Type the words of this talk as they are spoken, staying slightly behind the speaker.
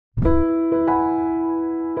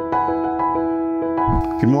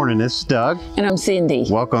Good morning, this is Doug. And I'm Cindy.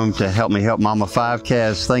 Welcome to Help Me Help Mama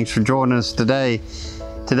 5cast. Thanks for joining us today.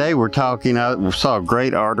 Today we're talking, we saw a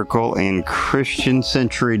great article in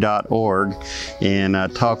christiancentury.org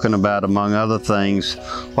and talking about, among other things,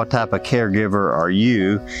 what type of caregiver are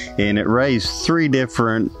you? And it raised three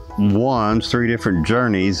different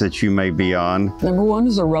journeys that you may be on. Number one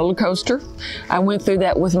is a roller coaster. I went through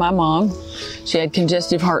that with my mom. She had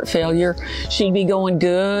congestive heart failure. She'd be going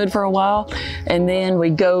good for a while, and then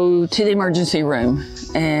we'd go to the emergency room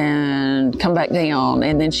and come back down,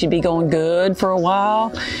 and then she'd be going good for a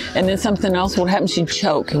while, and then something else would happen. She'd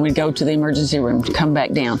choke, and we'd go to the emergency room to come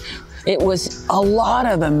back down. It was a lot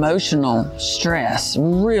of emotional stress,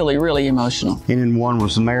 really, really emotional. And then one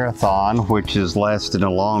was a marathon, which has lasted a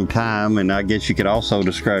long time, and I guess you could also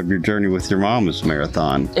describe your journey with your mom as a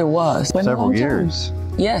marathon. It was. Several years.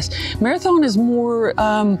 Yes. Marathon is more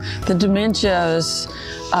the dementias,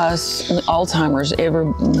 Alzheimer's.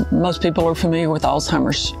 Most people are familiar with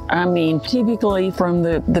Alzheimer's. I mean, typically from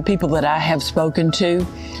the people that I have spoken to,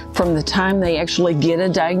 from the time they actually get a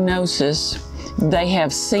diagnosis, they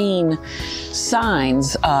have seen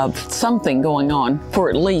signs of something going on for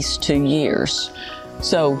at least 2 years.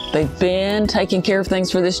 So they've been taking care of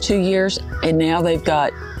things for this 2 years, and now they've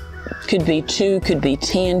got, could be 2, could be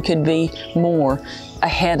 10, could be more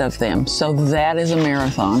ahead of them. So that is a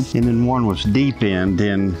marathon. And then one was deep end,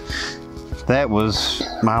 and that was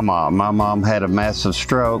my mom. My mom had a massive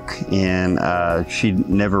stroke, and she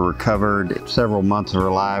never recovered. Several months of her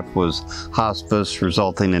life was hospice,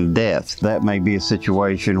 resulting in death. That may be a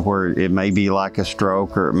situation where it may be like a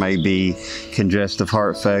stroke, or it may be congestive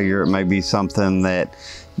heart failure. It may be something that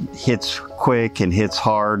hits quick and hits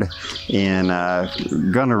hard and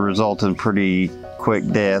gonna result in pretty quick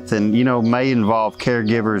death, and may involve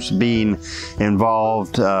caregivers being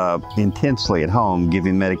involved intensely at home,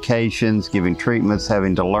 giving medications, giving treatments,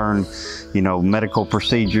 having to learn medical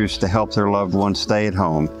procedures to help their loved ones stay at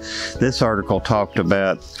home. This article talked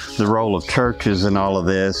about the role of churches in all of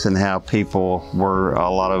this, and how people were, a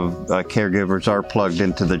lot of caregivers are plugged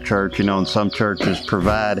into the church, and some churches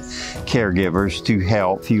provide caregivers to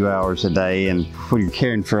help a few hours a day. And when you're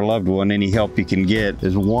caring for a loved one, any help you can get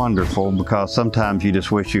is wonderful, because sometimes you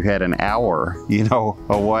just wish you had an hour,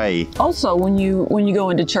 away. Also, when you go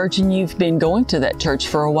into church and you've been going to that church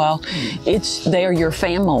for a while, they are your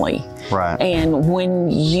family. Right. And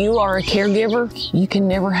when you are a caregiver, you can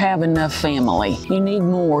never have enough family. You need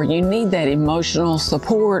more. You need that emotional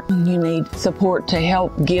support. You need support to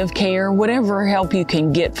help give care, whatever help you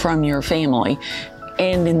can get from your family.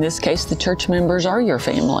 And in this case, the church members are your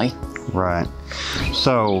family. Right.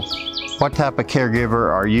 So, what type of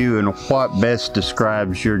caregiver are you, and what best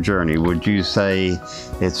describes your journey? Would you say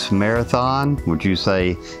it's marathon? Would you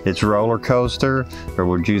say it's roller coaster? Or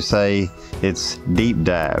would you say it's deep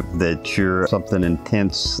dive, that you're something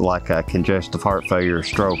intense like a congestive heart failure or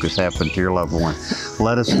stroke has happened to your loved one?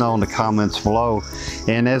 Let us know in the comments below.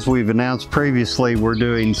 And as we've announced previously, we're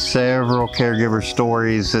doing several caregiver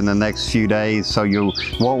stories in the next few days, so you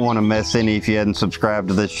won't want to miss any. If you hadn't subscribed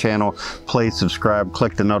to this channel, please subscribe,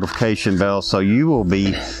 click the notification bell so you will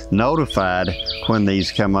be notified when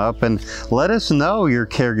these come up. And let us know your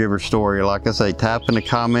caregiver story. Like I say, type in the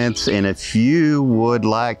comments, and if you would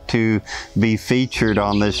like to be featured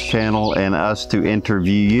on this channel and us to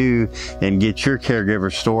interview you and get your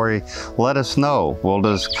caregiver story, let us know. We'll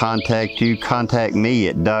just contact me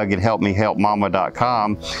at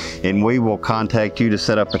doug@helpmehelpmama.com, and we will contact you to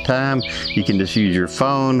set up a time. You can just use your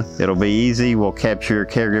phone. It'll be easy. We'll capture your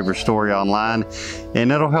caregiver story online,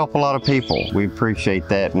 and it'll help a lot of people. We appreciate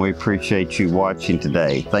that, and we appreciate you watching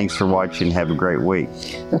today. Thanks for watching. Have a great week.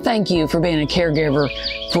 And thank you for being a caregiver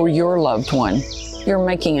for your loved one. You're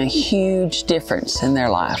making a huge difference in their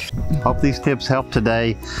life. Hope these tips help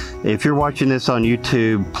today. If you're watching this on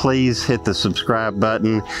YouTube, please hit the subscribe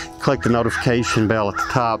button, click the notification bell at the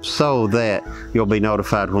top so that you'll be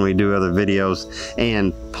notified when we do other videos,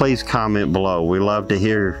 and please comment below. We love to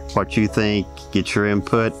hear what you think, get your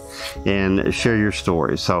input, and share your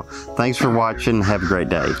stories. So thanks for watching. Have a great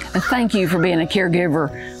day. And thank you for being a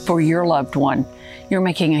caregiver for your loved one. You're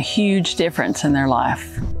making a huge difference in their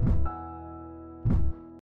life.